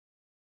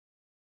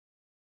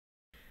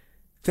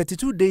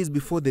32 days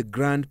before the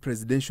grand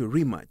presidential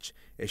rematch,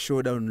 a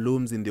showdown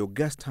looms in the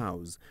August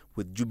House,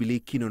 with Jubilee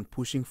keen on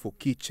pushing for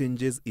key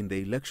changes in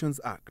the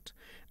Elections Act.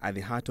 At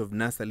the heart of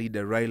NASA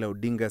leader Raila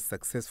Odinga's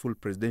successful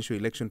presidential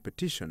election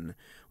petition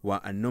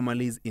were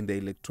anomalies in the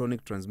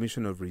electronic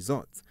transmission of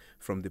results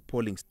from the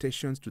polling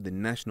stations to the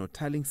National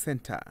Tallying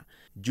Center.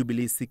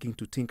 Jubilee is seeking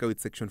to tinker with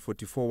Section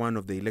 44(1)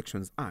 of the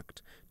Elections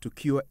Act to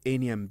cure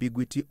any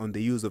ambiguity on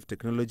the use of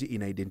technology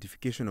in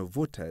identification of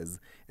voters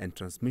and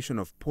transmission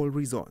of poll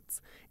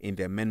results. In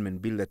the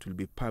amendment bill that will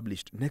be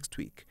published next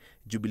week,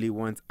 Jubilee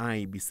wants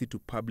IEBC to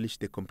publish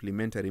the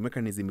complementary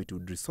mechanism it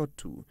would resort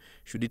to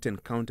should it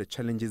encounter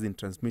challenges in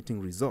transmitting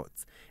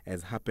results,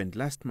 as happened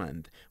last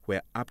month,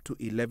 where up to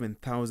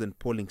 11,000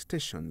 polling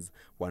stations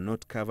were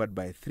not covered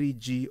by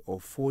 3G or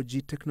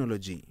 4G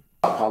technology.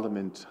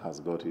 Parliament has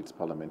got its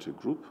parliamentary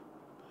group.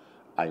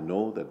 I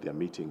know that they are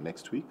meeting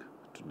next week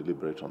to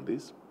deliberate on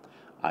this.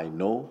 I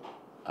know,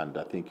 and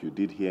I think you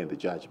did hear in the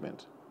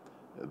judgment,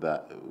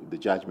 that the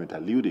judgment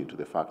alluding to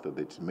the fact that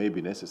it may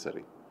be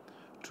necessary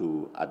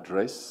to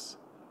address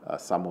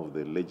some of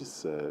the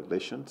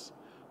legislations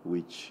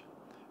which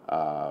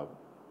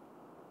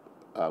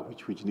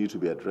need to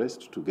be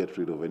addressed to get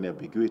rid of any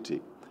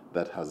ambiguity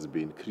that has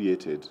been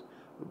created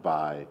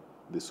by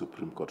the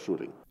Supreme Court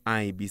ruling.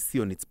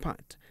 IEBC, on its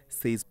part,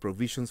 says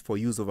provisions for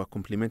use of a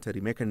complementary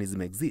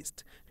mechanism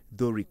exist,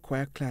 though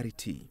require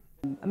clarity.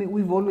 I mean,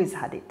 we've always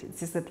had it.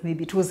 It's just that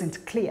maybe it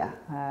wasn't clear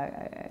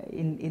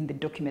in the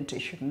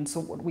documentation. And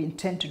so what we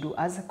intend to do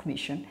as a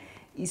commission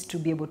is to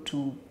be able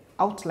to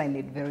outline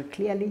it very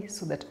clearly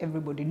so that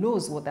everybody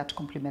knows what that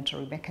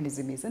complementary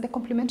mechanism is. And the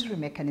complementary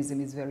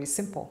mechanism is very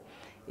simple.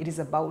 It is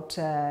about,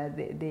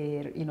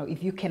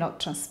 if you cannot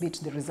transmit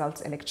the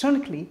results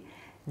electronically,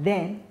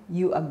 then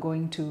you are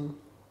going to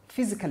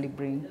physically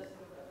bring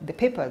the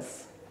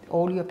papers,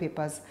 all your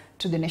papers,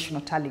 to the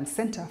National Tallying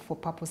Center for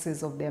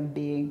purposes of them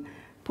being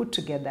put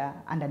together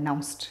and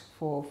announced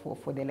for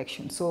the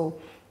election. So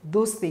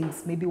those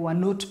things maybe were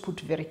not put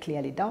very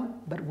clearly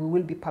down, but we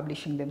will be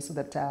publishing them so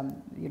that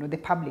the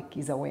public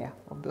is aware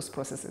of those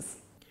processes.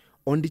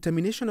 On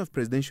determination of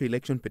presidential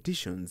election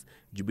petitions,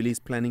 Jubilee is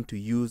planning to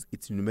use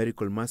its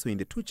numerical muscle in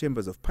the two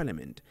chambers of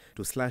parliament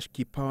to slash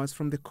key powers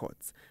from the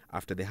courts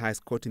after the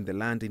highest court in the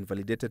land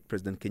invalidated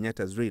President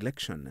Kenyatta's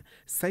re-election.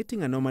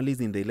 Citing anomalies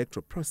in the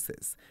electoral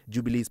process,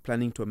 Jubilee is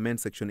planning to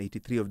amend Section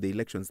 83 of the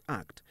Elections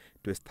Act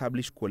to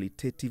establish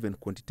qualitative and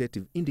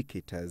quantitative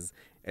indicators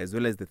as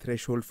well as the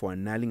threshold for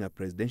annulling a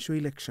presidential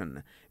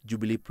election.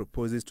 Jubilee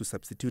proposes to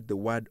substitute the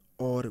word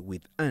 "or"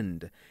 with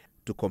 "and"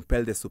 to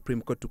compel the Supreme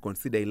Court to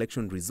consider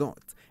election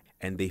results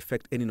and the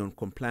effect any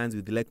non-compliance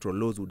with electoral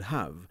laws would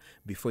have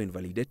before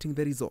invalidating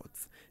the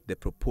results. The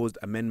proposed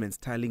amendments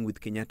tallying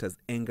with Kenyatta's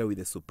anger with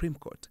the Supreme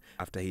Court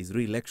after his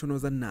re-election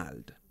was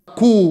annulled.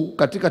 Kuu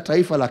katika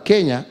taifa la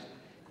Kenya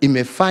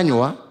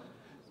imefanywa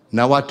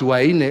na watu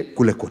waine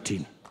kule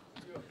kotini.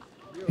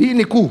 Hii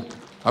ni kuu,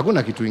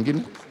 hakuna kitu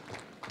ingine.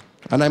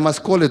 And I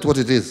must call it what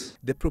it is.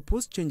 The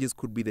proposed changes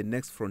could be the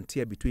next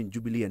frontier between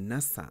Jubilee and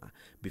NASA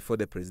before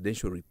the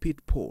presidential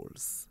repeat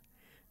polls.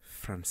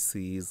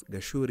 Francis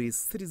Gashuri's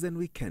Citizen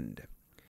Weekend.